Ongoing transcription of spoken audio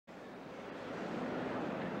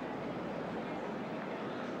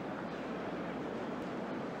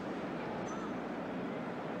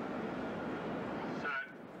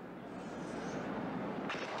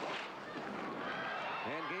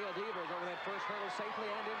last hurdle safely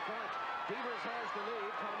and in front. Devers has the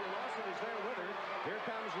lead. Tonya Lawson is there with her. Here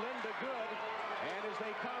comes Lynda Goode. And as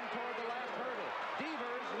they come toward the last hurdle,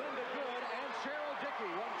 Devers, Lynda Goode, and Cheryl Dickey.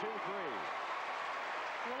 1, 2, 3.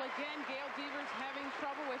 Well, again, Gail Devers having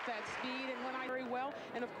trouble with that speed and went very well.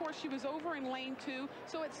 And, of course, she was over in lane 2.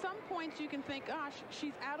 So at some points you can think, gosh,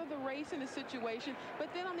 she's out of the race in a situation.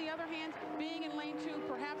 But then, on the other hand, being in lane 2,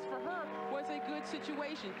 perhaps for her, was a good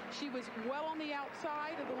situation. She was well on the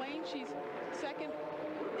outside of the lane. She's second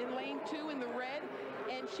in lane 2 in the red.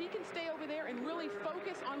 And she can stay over there and really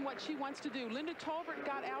focus on what she wants to do. Lynda Tolbert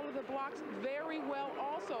got out of the blocks very well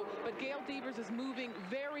also. But Gail Devers is moving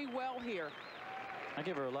very well here. I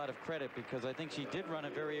give her a lot of credit because I think she did run a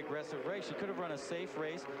very aggressive race. She could have run a safe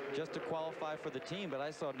race just to qualify for the team, but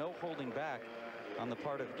I saw no holding back on the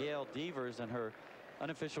part of Gail Devers, and her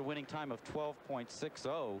unofficial winning time of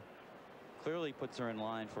 12.60 clearly puts her in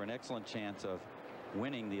line for an excellent chance of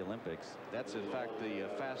winning the Olympics. That's, in fact, the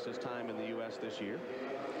fastest time in the U.S. this year.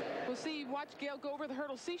 Well, see, watch Gail go over the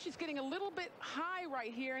hurdle. See, she's getting a little bit high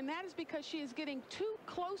right here, and that is because she is getting too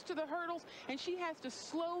close to the hurdles, and she has to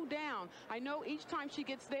slow down. I know each time she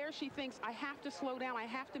gets there, she thinks, I have to slow down. I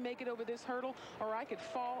have to make it over this hurdle, or I could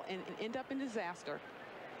fall and end up in disaster.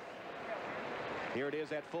 Here it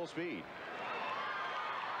is at full speed.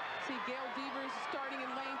 See, Gail Devers starting in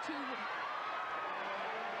lane 2.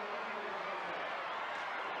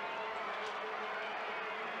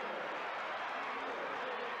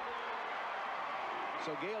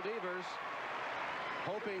 So Gail Devers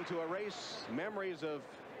hoping to erase memories of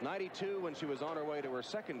 '92 when she was on her way to her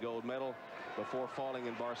second gold medal before falling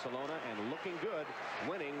in Barcelona, and looking good,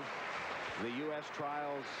 winning the U.S.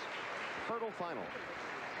 Trials hurdle final.